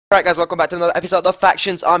Alright guys, welcome back to another episode of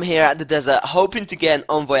Factions. I'm here at the desert, hoping to get an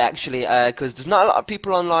Envoy actually, because there's not a lot of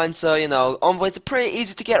people online, so you know, Envoys are pretty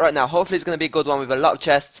easy to get right now. Hopefully it's going to be a good one with a lot of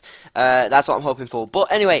chests, that's what I'm hoping for.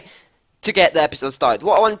 But anyway, to get the episode started,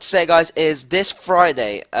 what I wanted to say guys is this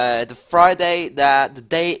Friday, the Friday that the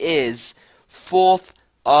day is 4th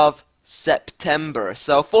of September.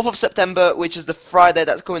 So 4th of September, which is the Friday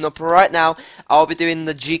that's coming up right now, I'll be doing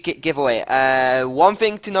the G-Kit giveaway. One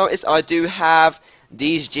thing to notice, I do have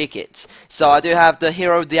these G-Kits. So I do have the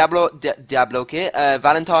Hero Diablo kit,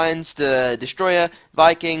 Valentine's, the Destroyer,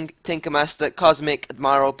 Viking, Tinkermaster, Cosmic,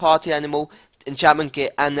 Admiral, Party Animal, Enchantment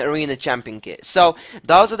kit, and the Arena Champion kit. So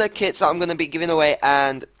those are the kits that I'm going to be giving away,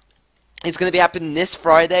 and it's going to be happening this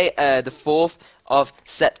Friday, the 4th of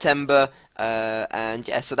September. And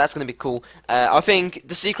yeah, so that's going to be cool. I think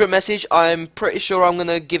the secret message, I'm pretty sure I'm going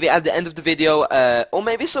to give it at the end of the video, or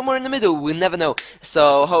maybe somewhere in the middle, we'll never know.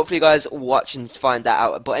 So hopefully you guys watch and find that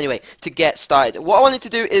out. But anyway, to get started, what I wanted to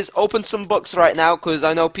do is open some books right now, because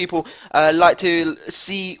I know people like to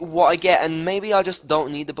see what I get, and maybe I just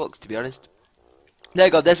don't need the books, to be honest. There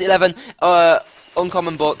you go, there's 11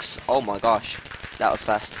 uncommon books. Oh my gosh. That was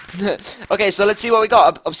fast. Okay, so let's see what we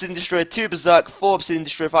got. Obsidian Destroyer 2, Berserk 4, Obsidian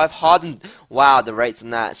Destroyer 5, Hardened. Wow, the rates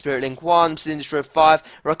on that. Spirit Link 1, Obsidian Destroyer 5,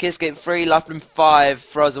 Rocky Escape 3, Life Bloom 5,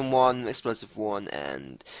 Frozen 1, Explosive 1,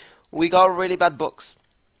 and we got really bad books.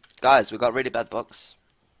 Guys, we got really bad books.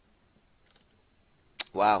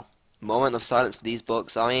 Wow. Moment of silence for these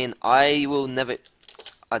books. I mean, I will never...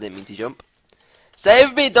 I didn't mean to jump.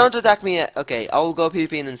 Save me! Don't attack me yet. Okay, I'll go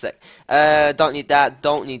PvP in a sec. Don't need that.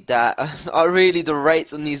 Don't need that. Really, the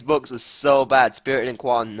rates on these books are so bad. Spirit Link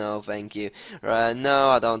 1, no, thank you. No,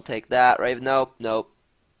 I don't take that. Raven, nope, nope,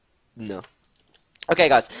 no. Okay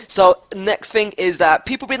guys, so next thing is that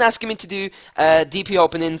people been asking me to do DP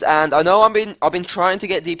openings, and I know I've been trying to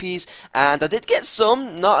get DPs, and I did get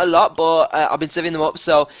some, not a lot, but I've been saving them up.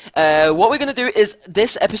 So what we're gonna do is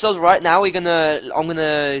this episode right now, I'm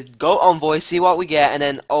gonna go Envoy, see what we get, and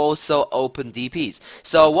then also open DPs.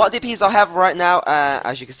 So what DPs I have right now,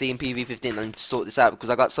 as you can see in PV15, I need to sort this out because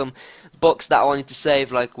I got some books that I wanted to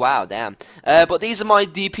save, like wow, damn. But these are my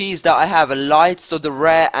DPs that I have, a light, so the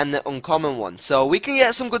rare and the uncommon one. So we can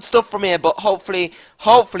get some good stuff from here, but hopefully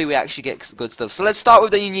we actually get good stuff. So let's start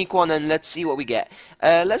with the unique one and let's see what we get.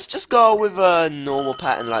 Let's just go with a normal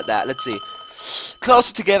pattern like that. Let's see.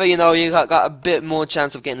 Closer together, you know, you got a bit more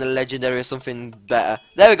chance of getting a legendary or something better.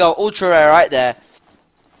 There we go, ultra rare right there.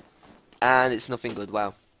 And it's nothing good,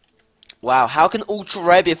 wow. Wow, how can ultra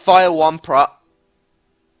rare be a fire 1 prot?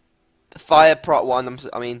 Fire prot 1,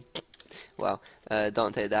 I mean, well,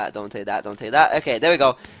 don't take that, don't take that, don't take that. Okay, there we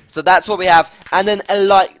go. So that's what we have, and then a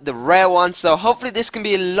light, the rare one. So hopefully this can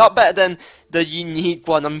be a lot better than the unique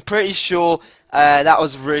one. I'm pretty sure that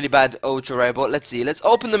was really bad ultra rare, but let's see. Let's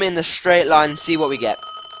open them in a straight line and see what we get.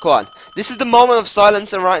 Come on. This is the moment of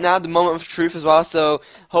silence, and right now the moment of truth as well. So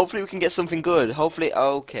hopefully we can get something good. Hopefully,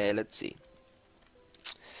 okay. Let's see.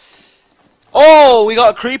 Oh, we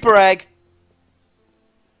got a creeper egg.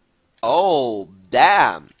 Oh,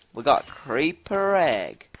 damn. We got creeper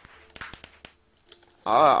egg.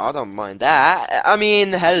 I don't mind that. I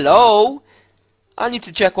mean, hello. I need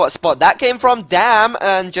to check what spot that came from. Damn,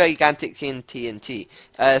 and gigantic TNT.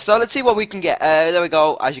 So let's see what we can get. There we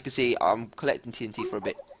go. As you can see, I'm collecting TNT for a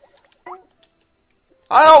bit.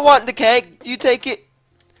 I don't want the cake. You take it.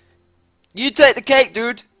 You take the cake,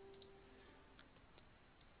 dude.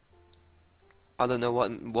 I don't know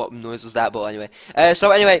what noise was that, but anyway. So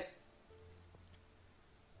anyway.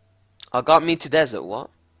 I got me to desert, what?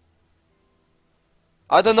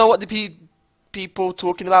 I don't know what the people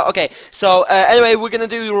talking about. Okay, so anyway, we're gonna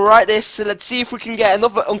do right this. So let's see if we can get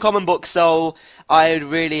another uncommon book. So I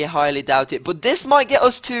really highly doubt it, but this might get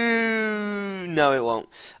us to... No, it won't.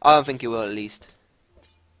 I don't think it will, at least.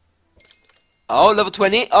 Oh, level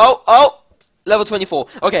 20. Oh, level 24.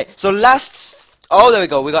 Okay, so last... Oh, there we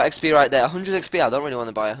go. We got XP right there. 100 XP. I don't really want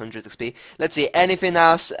to buy 100 XP. Let's see. Anything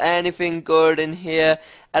else? Anything good in here?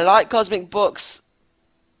 I like cosmic books.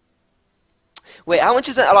 Wait, how much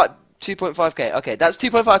is that? I like 2.5k. Okay, that's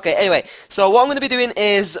 2.5k. Anyway, so what I'm going to be doing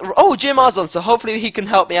is... Oh, Jim Arzon. So hopefully he can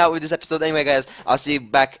help me out with this episode. Anyway, guys, I'll see you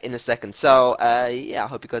back in a second. So, yeah, I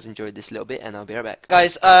hope you guys enjoyed this little bit, and I'll be right back.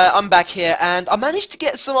 Guys, I'm back here, and I managed to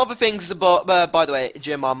get some other things, but by the way,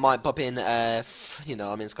 Jim might pop in, you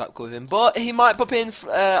know, I'm in Skype call with him, but he might pop in,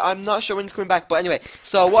 I'm not sure when he's coming back, but anyway,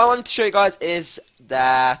 so what I wanted to show you guys is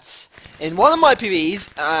that in one of my PVs,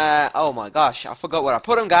 oh my gosh, I forgot where I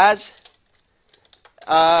put them, guys.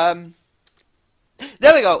 There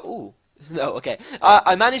we go. Ooh, No, okay.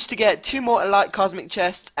 I managed to get 2 more Elite Cosmic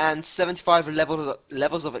Chests and 75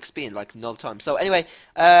 levels of XP in like no time. So anyway,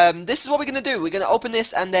 this is what we're gonna do. We're gonna open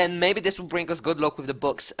this, and then maybe this will bring us good luck with the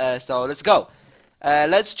books. So let's go.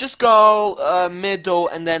 Let's just go middle,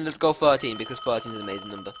 and then let's go 13 because 13 is an amazing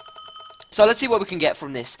number. So let's see what we can get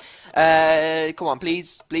from this. Come on,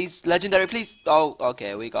 please, please, legendary, please. Oh,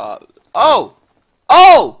 okay, we got. Oh,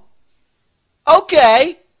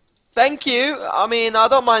 okay. Thank you. I mean, I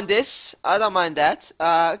don't mind this. I don't mind that.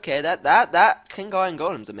 Okay, that can go and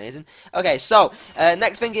golem's amazing. Okay, so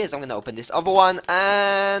next thing is I'm gonna open this other one,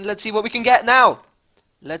 and let's see what we can get now.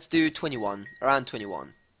 Let's do 21, around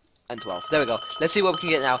 21 and 12. There we go. Let's see what we can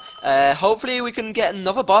get now. Hopefully we can get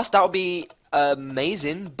another boss. That would be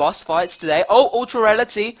amazing. Boss fights today. Oh, ultra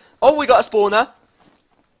rarity. Oh, we got a spawner.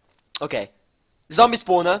 Okay, zombie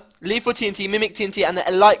spawner, lethal TNT, mimic TNT, and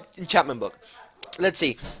a light enchantment book. Let's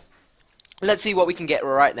see. Let's see what we can get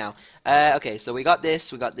right now. Okay, so we got this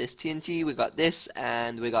TNT, we got this,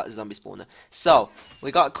 and we got the zombie spawner. So, we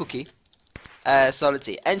got a cookie. So let's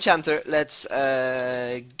see. Enchanter, let's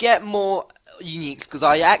get more uniques, because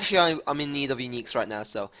I'm in need of uniques right now.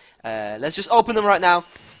 So, let's just open them right now.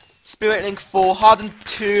 Spirit Link 4, Hardened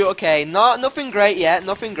 2, okay, nothing great yet,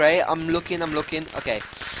 nothing great. I'm looking, okay.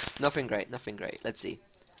 Nothing great. Let's see.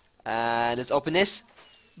 Let's open this.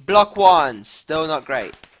 Block 1, still not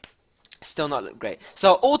great. Still not look great.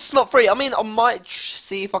 So, Ultimate 3, I mean, I might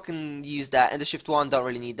see if I can use that. Ender Shift 1, don't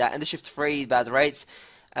really need that. Ender Shift 3, bad rates.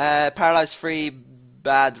 Paralyze 3,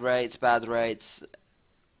 bad rates.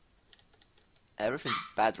 Everything's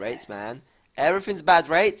bad rates, man. Everything's bad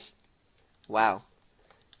rates. Wow.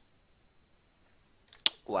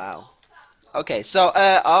 Wow. Okay, so,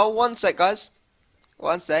 oh, 1 sec, guys.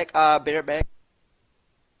 1 sec, be right back.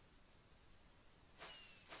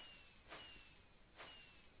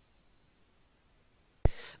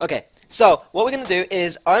 Okay, so what we're going to do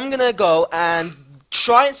is I'm going to go and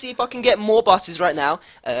try and see if I can get more bosses right now.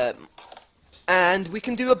 And we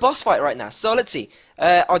can do a boss fight right now. So let's see.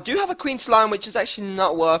 I do have a Queen Slime, which is actually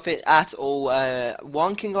not worth it at all.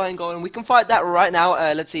 One can go and we can fight that right now.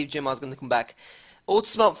 Let's see if Jimar's going to come back.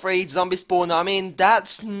 Ultimate 3, Zombie Spawner. I mean,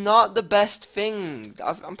 that's not the best thing.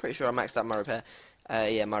 I'm pretty sure I maxed out my repair.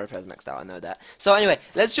 Yeah, my repair's maxed out, I know that. So anyway,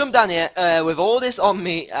 let's jump down here with all this on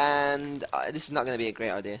me, and this is not going to be a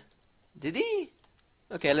great idea. Did he?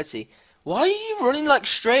 Okay, let's see. Why are you running like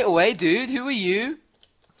straight away, dude? Who are you?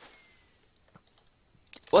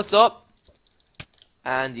 What's up?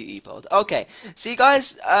 And you e-poed. Okay, see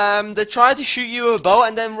guys, they try to shoot you with a bow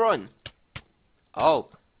and then run. Oh,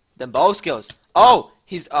 then bow skills. Oh,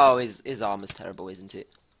 his armor's terrible, isn't it?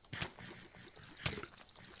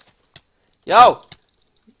 Yo,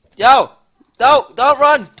 don't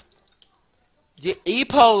run. Your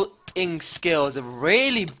e-poing skills are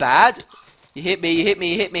really bad. You hit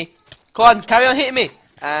me. Come on, carry on hitting me.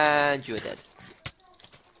 And you're dead.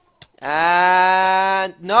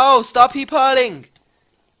 And no, stop e-poing.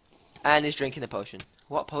 And he's drinking a potion.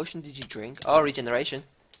 What potion did you drink? Oh, regeneration.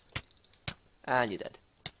 And you're dead.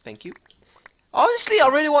 Thank you. Honestly, I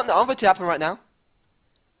really want the other to happen right now.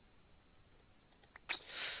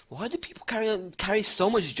 Why do people carry so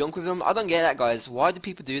much junk with them? I don't get that, guys. Why do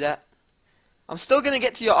people do that? I'm still gonna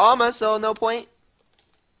get to your armor, so no point.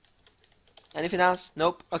 Anything else?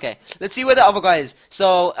 Nope. Okay. Let's see where the other guy is.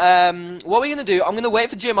 So, what we're gonna do, I'm gonna wait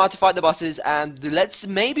for Jimar to fight the bosses, and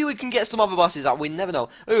maybe we can get some other bosses. We never know.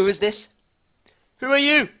 Ooh, who is this? Who are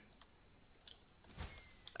you?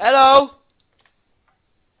 Hello?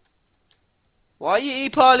 Why are you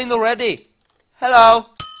e-piling already? Hello?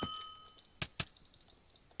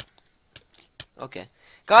 Okay.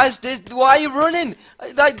 Guys, why are you running?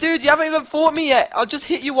 Like, dude, you haven't even fought me yet. I'll just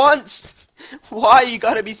hit you once. Why you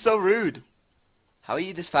gotta be so rude? How are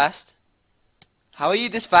you this fast? How are you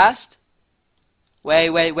this fast? Wait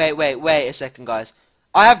a second, guys.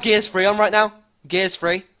 I have Gears 3 on right now. Gears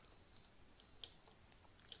 3.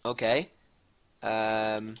 Okay.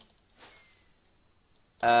 Let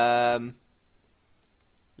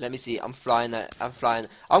me see. I'm flying. I'm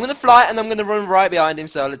gonna fly and I'm gonna run right behind him,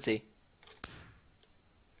 so let's see.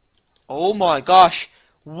 Oh my gosh.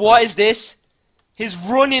 What is this? He's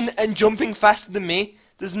running and jumping faster than me.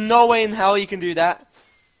 There's no way in hell you can do that.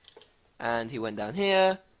 And he went down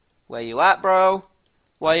here. Where you at, bro?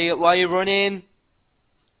 Why are you running?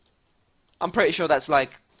 I'm pretty sure that's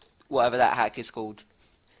like whatever that hack is called.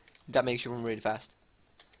 That makes you run really fast.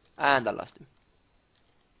 And I lost him.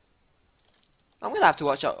 I'm gonna have to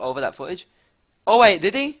watch out over that footage. Oh wait,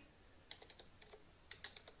 did he?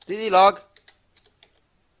 Did he log?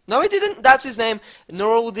 No, he didn't. That's his name.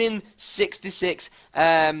 Noraldin66.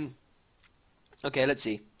 Okay, let's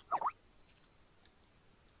see.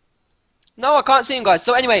 No, I can't see him, guys.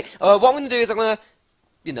 So anyway, what I'm gonna do is I'm gonna,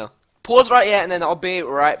 you know, pause right here, and then I'll be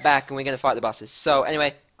right back, and we're gonna fight the bosses. So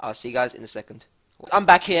anyway, I'll see you guys in a second. I'm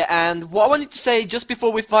back here, and what I wanted to say just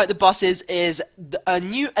before we fight the bosses is a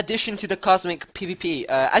new addition to the Cosmic PvP.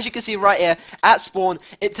 As you can see right here, at spawn,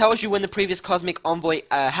 it tells you when the previous Cosmic Envoy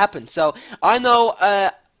happened. So, I know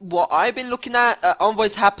what I've been looking at,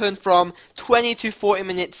 envoys happen from 20 to 40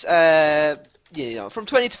 minutes, from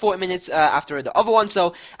 20 to 40 minutes after the other one.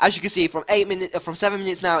 So, as you can see, from 7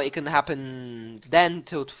 minutes now, it can happen then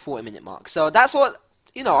till 40-minute mark. So, that's what...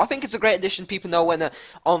 I think it's a great addition. People know when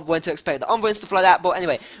to expect the envoy and stuff like that. But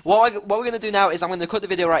anyway, what we're going to do now is I'm going to cut the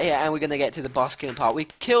video right here, and we're going to get to the boss killing part. We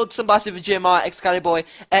killed some bosses with GMR, Excalibur,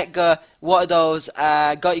 Edgar, what are those,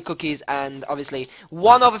 got your cookies, and obviously,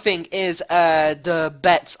 one other thing is the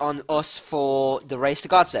bets on us for the Race to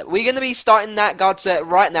God set. We're going to be starting that God set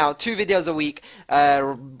right now, 2 videos a week.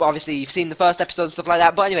 Obviously, you've seen the first episode and stuff like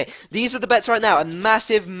that. But anyway, these are the bets right now. A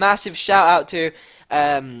massive, massive shout out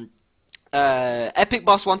to... Epic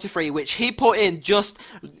Boss 123, which he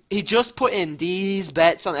just put in these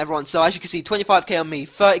bets on everyone. So as you can see, 25k on me,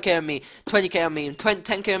 30k on me, 20k on me, and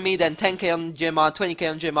 10k on me, then 10k on Jimar,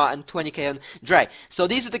 20k on Jimar, and 20k on Dre. So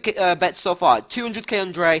these are the bets so far: 200k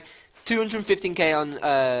on Dre, 215k on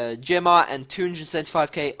Jimar, and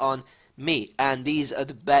 275k on me. And these are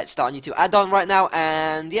the bets that I need to add on right now.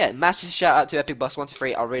 And yeah, massive shout out to Epic Boss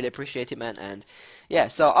 123. I really appreciate it, man. And yeah,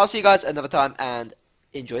 so I'll see you guys another time, and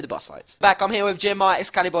enjoy the boss fights. Back, I'm here with Jimar,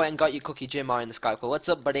 Excalibur, and got your cookie Jimar in the Skype call. What's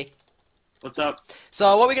up, buddy? What's up?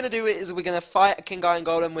 So what we're going to do is we're going to fight a King Iron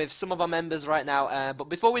Golem with some of our members right now. But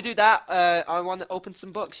before we do that, I want to open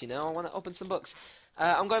some books, I want to open some books.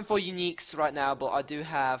 I'm going for uniques right now, but I do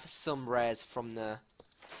have some rares from the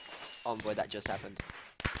envoy that just happened.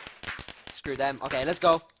 Screw them. Okay, let's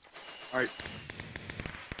go. Alright.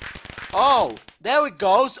 Oh, there we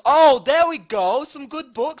go. Oh, there we go. Some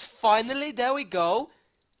good books. Finally, there we go.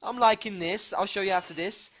 I'm liking this. I'll show you after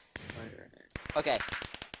this. Okay.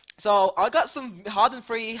 So, I got some hardened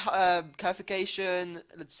free, clarification,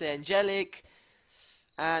 let's say angelic,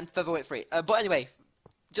 and featherweight free. But anyway,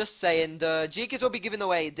 just saying, the GKs will be given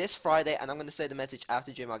away this Friday, and I'm going to say the message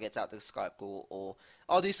after Jimar gets out the Skype call, or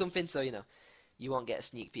I'll do something so, you won't get a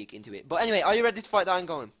sneak peek into it. But anyway, are you ready to fight the Iron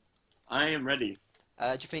Golem? I am ready.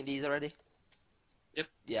 Do you think these are ready? Yep.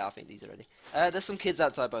 Yeah, I think these are ready. There's some kids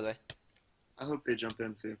outside, by the way. I hope they jump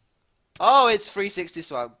in too. Oh, it's 360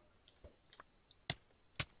 swag.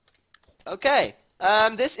 Okay.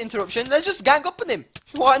 This interruption. Let's just gang up on him.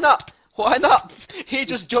 Why not? Why not? He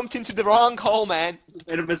just jumped into the wrong hole, man.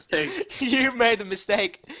 Made a mistake. You made a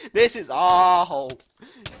mistake. This is our hole.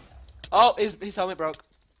 Oh, his helmet broke.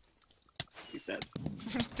 He's dead.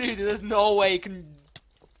 Dude, there's no way you can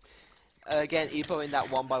get an Epo in that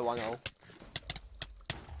 1x1 hole.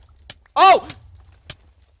 Oh!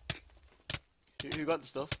 Who got the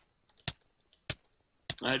stuff?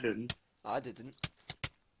 I didn't. I didn't.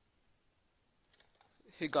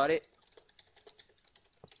 Who got it?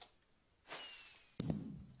 Do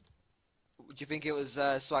you think it was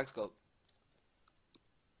Swag Scope?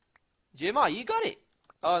 Jimar, you got it?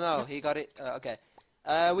 Oh no, he got it. Okay.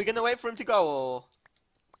 We gonna wait for him to go, or?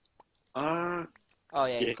 Oh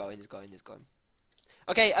yeah, he's going.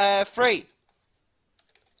 Okay, 3.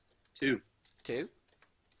 2. 2.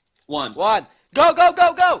 1. 1. Go, go,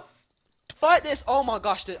 go, go! Fight this! Oh my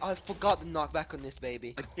gosh, dude, I forgot the knockback on this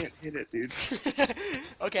baby. I can't hit it, dude.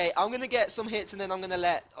 Okay, I'm gonna get some hits, and then I'm gonna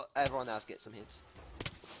let everyone else get some hits.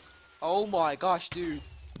 Oh my gosh, dude.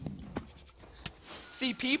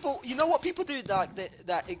 See, people, you know what people do, like,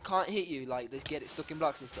 that it can't hit you, like, they get it stuck in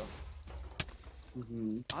blocks and stuff.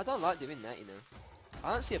 I don't like doing that,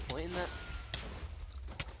 I don't see a point in that.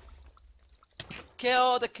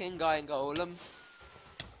 Kill the King Iron Golem.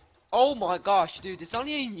 Oh my gosh, dude, it's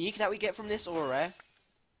only a unique that we get from this, or a rare.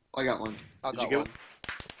 I got one. I got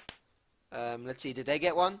one. Let's see, did they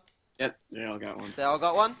get one? Yep, they all got one. They all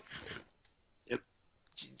got one? Yep.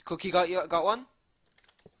 Cookie got one?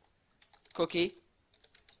 Cookie.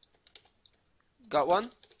 Got one?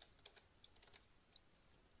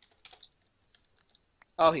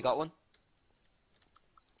 Oh, he got one.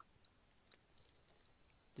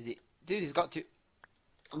 Did he? Dude, he's got 2.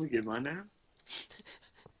 I'm gonna get mine now.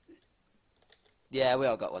 Yeah, we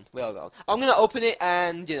all got one. I'm gonna open it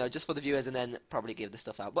and, just for the viewers, and then probably give the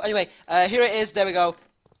stuff out. But anyway, here it is. There we go.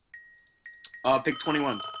 Pick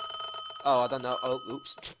 21. Oh, I don't know. Oh,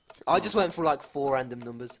 oops. I just went for like 4 random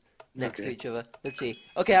numbers next to each other. Let's see.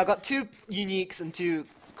 Okay, I got 2 uniques and 2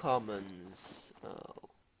 commons. Oh.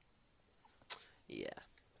 Yeah.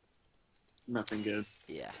 Nothing good.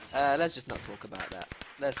 Yeah. Let's just not talk about that.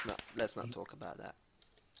 Let's not talk about that.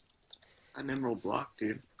 An emerald block,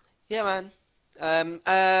 dude. Yeah,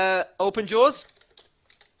 man. Open jaws.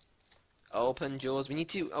 Open jaws. We need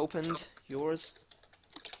to open yours.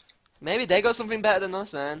 Maybe they got something better than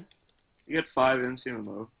us, man. You get 5 MC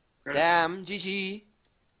ammo. Damn, GG.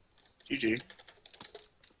 GG.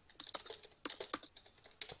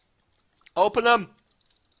 Open them.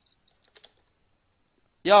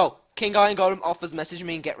 Yo, King Iron Golem offers message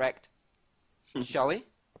me and get wrecked. Shall we?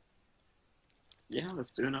 Yeah,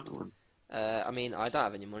 let's do another one. I mean, I don't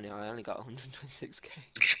have any money. I only got 126k.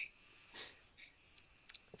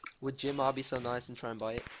 Would Jim R be so nice and try and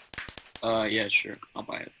buy it? Yeah, sure. I'll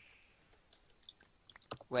buy it.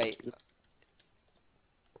 Wait.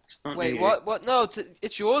 It's not Wait, needed. what? What? No,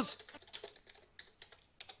 it's yours.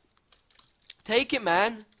 Take it,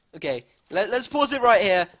 man. Okay, let's pause it right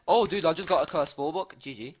here. Oh, dude, I just got a Curse 4 book.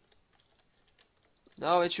 GG.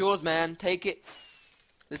 No, it's yours, man. Take it.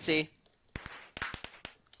 Let's see.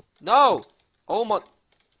 No! Oh my...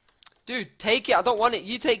 Dude, take it. I don't want it.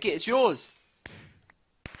 You take it. It's yours.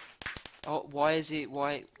 Oh, why is it...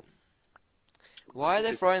 Why are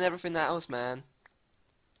they throwing everything at us, man?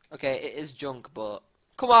 Okay, it is junk, but...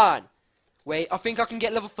 Come on! Wait, I think I can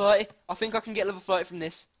get level 30. I think I can get level 30 from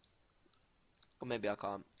this. Or maybe I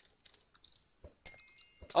can't.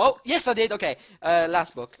 Oh, yes I did. Okay,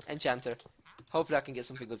 last book. Enchanter. Hopefully I can get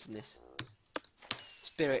something good from this.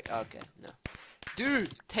 Spirit. Okay, no.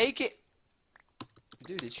 Dude, take it.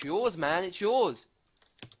 Dude, it's yours, man. It's yours.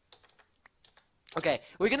 Okay,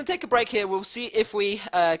 we're going to take a break here. We'll see if we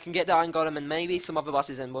can get the Iron Golem and maybe some other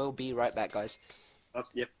bosses, and we'll be right back, guys. Oh,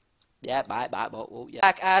 yep. Yeah, bye. Well, yeah.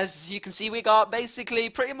 Back, as you can see, we got basically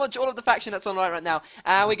pretty much all of the faction that's online right now,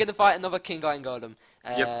 and we're going to fight another King Iron Golem.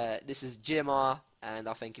 Yep. This is Jimar, and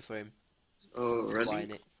I'll thank you for him. Oh, ready?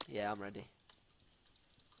 Buying it. Yeah, I'm ready.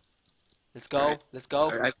 Let's go. Alright. Let's go.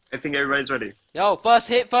 Alright, I think everybody's ready. Yo, first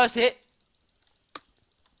hit. Go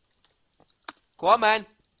on, man.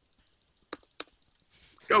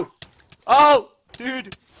 Go! Oh,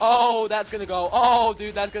 dude. Oh, that's gonna go. Oh,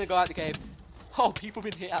 dude, that's gonna go out the cave. Oh, people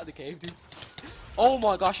been hit out the cave, dude. Oh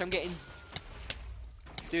my gosh, I'm getting...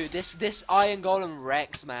 Dude, this Iron Golem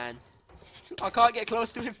wrecks, man. I can't get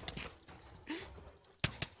close to him.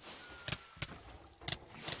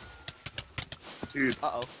 Dude.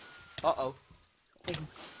 Uh-oh.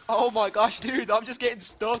 Oh my gosh, dude, I'm just getting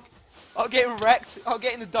stuck. I'm getting wrecked. I'm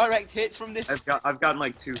getting the direct hits from this. I've gotten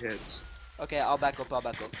like 2 hits. Okay, I'll back up.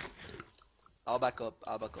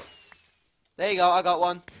 There you go, I got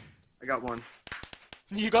one. I got 1.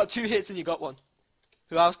 You got 2 hits and you got 1.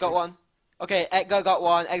 Who else got 1? Okay, Edgar got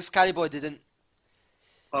 1. Excalibur didn't.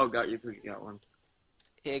 Oh, you got 1.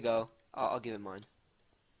 Here you go. I'll give him mine.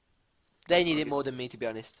 They need it more than me, to be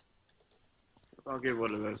honest. I'll give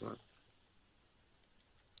one of those 1.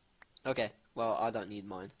 Okay, well, I don't need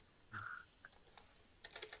mine.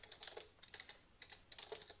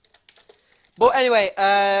 But anyway,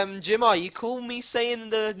 Jimar, you cool me saying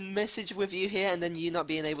the message with you here and then you not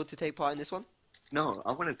being able to take part in this one? No,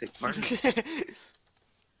 I want to take part in it.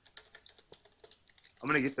 I'm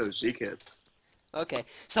gonna get those G kits. Okay,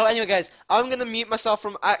 so anyway guys, I'm gonna mute myself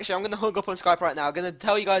from, actually I'm gonna hook up on Skype right now. I'm gonna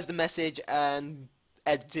tell you guys the message and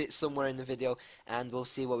edit it somewhere in the video and we'll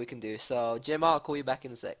see what we can do. So Jimar, I'll call you back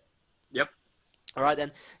in a sec. Yep. Alright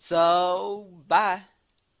then, so bye.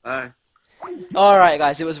 Bye. Alright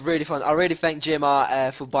guys, it was really fun. I really thank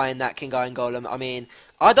Jimar for buying that King Iron Golem. I mean,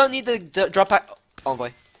 I don't need the drop pack.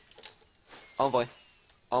 Envoy.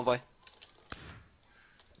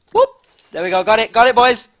 Whoop! There we go, got it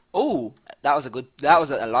boys! Ooh, that was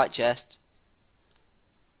a light chest.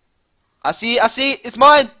 I see, it's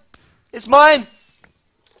mine!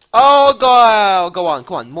 Oh, go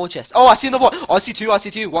on, more chests. Oh, I see another one. Oh, I see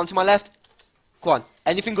two, one to my left. Go on,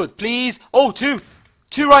 anything good, please. Oh, two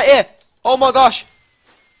right here. Oh my gosh.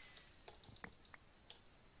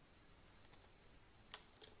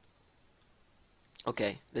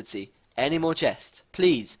 Okay, let's see. Any more chests,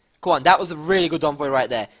 please. Go on, that was a really good envoy right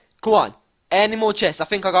there. Go on, any more chests. I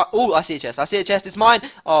think I got... Oh, I see a chest, it's mine.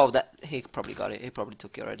 Oh, he probably got it, he probably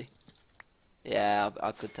took it already. Yeah,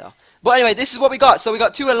 I could tell. But anyway, this is what we got. So we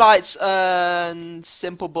got 2 elites, and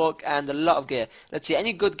simple book, and a lot of gear. Let's see,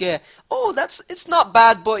 any good gear. Oh, it's not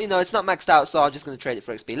bad, but you know, it's not maxed out, so I'm just going to trade it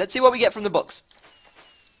for XP. Let's see what we get from the books.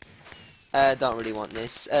 Don't really want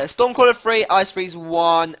this. Stormcaller 3, Ice Freeze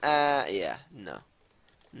 1. Yeah, no,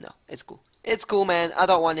 it's cool. It's cool, man. I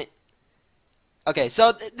don't want it. Okay,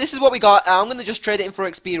 so this is what we got. I'm going to just trade it in for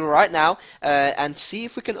XP right now and see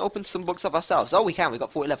if we can open some books of ourselves. Oh, we can. We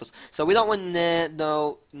got 40 levels. So we don't want...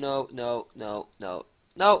 No.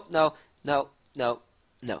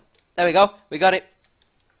 There we go. We got it.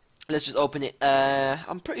 Let's just open it.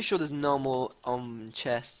 I'm pretty sure there's no more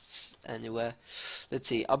chests anywhere. Let's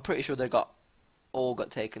see. I'm pretty sure they all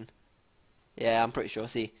got taken. Yeah, I'm pretty sure.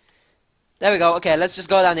 See. There we go. Okay, let's just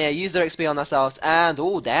go down here. Use their XP on ourselves. And,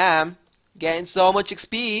 oh, damn. Getting so much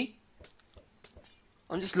XP.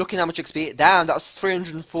 I'm just looking how much XP. Damn, that's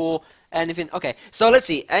 304. Anything. Okay, so let's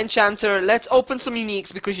see. Enchanter. Let's open some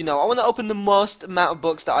uniques because, you know, I want to open the most amount of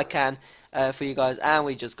books that I can for you guys. And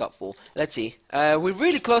we just got 4. Let's see. We're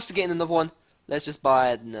really close to getting another one. Let's just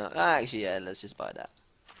buy it. No, actually, yeah, let's just buy that.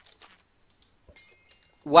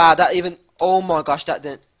 Wow, that even... Oh my gosh, that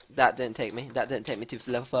didn't take me. That didn't take me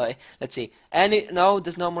to level 30. Let's see. No,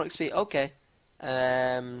 there's no more XP. Okay.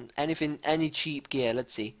 Any cheap gear.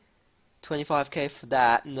 Let's see. 25k for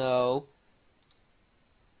that. No.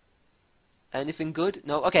 Anything good?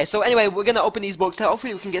 No. Okay, so anyway, we're gonna open these books.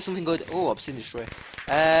 Hopefully we can get something good. Oh, Obsidian Destroyer.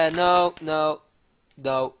 No,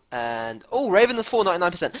 and oh, Raven is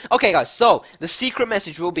 4.99%. Okay, guys, so the secret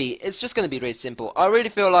message will be, it's just going to be really simple. I really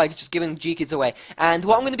feel like just giving G-Kits away, and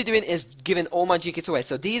what I'm going to be doing is giving all my G-Kits away.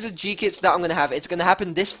 So these are G-Kits that I'm going to have. It's going to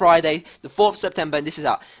happen this Friday, the 4th of September, and this is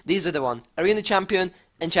out. These are the one. Arena Champion,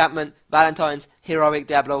 Enchantment, Valentine's, Heroic,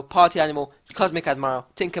 Diablo, Party Animal, Cosmic Admiral,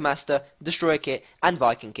 Tinker Master, Destroyer Kit, and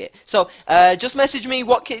Viking Kit. So, just message me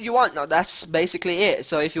what kit you want. No, that's basically it.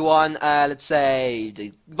 So if you want, let's say,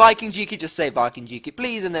 the Viking G Kit, just say Viking G Kit,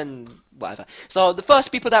 please, and then whatever. So the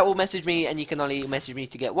first people that will message me, and you can only message me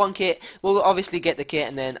to get one kit, will obviously get the kit,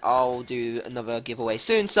 and then I'll do another giveaway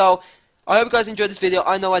soon. So, I hope you guys enjoyed this video.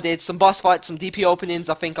 I know I did. Some boss fights, some DP openings.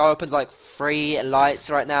 I think I opened like 3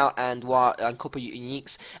 lights right now and a couple of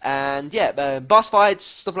uniques. And yeah, boss fights,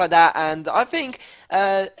 stuff like that. And I think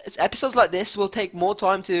episodes like this will take more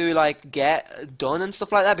time to like get done and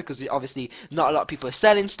stuff like that, because obviously not a lot of people are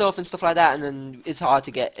selling stuff and stuff like that, and then it's hard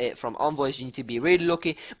to get it from envoys. You need to be really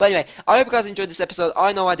lucky. But anyway, I hope you guys enjoyed this episode.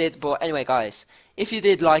 I know I did. But anyway, guys, if you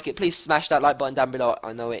did like it, please smash that like button down below.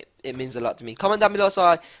 I know it means a lot to me. Comment down below so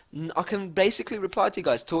I can basically reply to you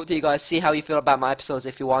guys, talk to you guys, see how you feel about my episodes,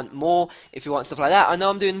 if you want more, if you want stuff like that. I know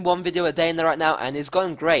I'm doing 1 video a day in there right now, and it's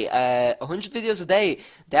going great. 100 videos a day.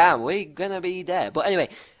 Damn, we're gonna be there. But anyway,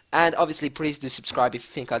 and obviously please do subscribe if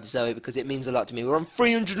you think I deserve it, because it means a lot to me. We're on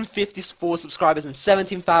 354 subscribers and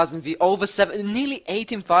 17,000 views, nearly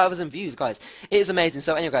 18,000 views, guys. It is amazing.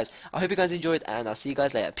 So anyway, guys, I hope you guys enjoyed, and I'll see you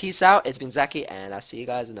guys later. Peace out. It's been Zaki, and I'll see you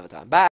guys another time. Bye.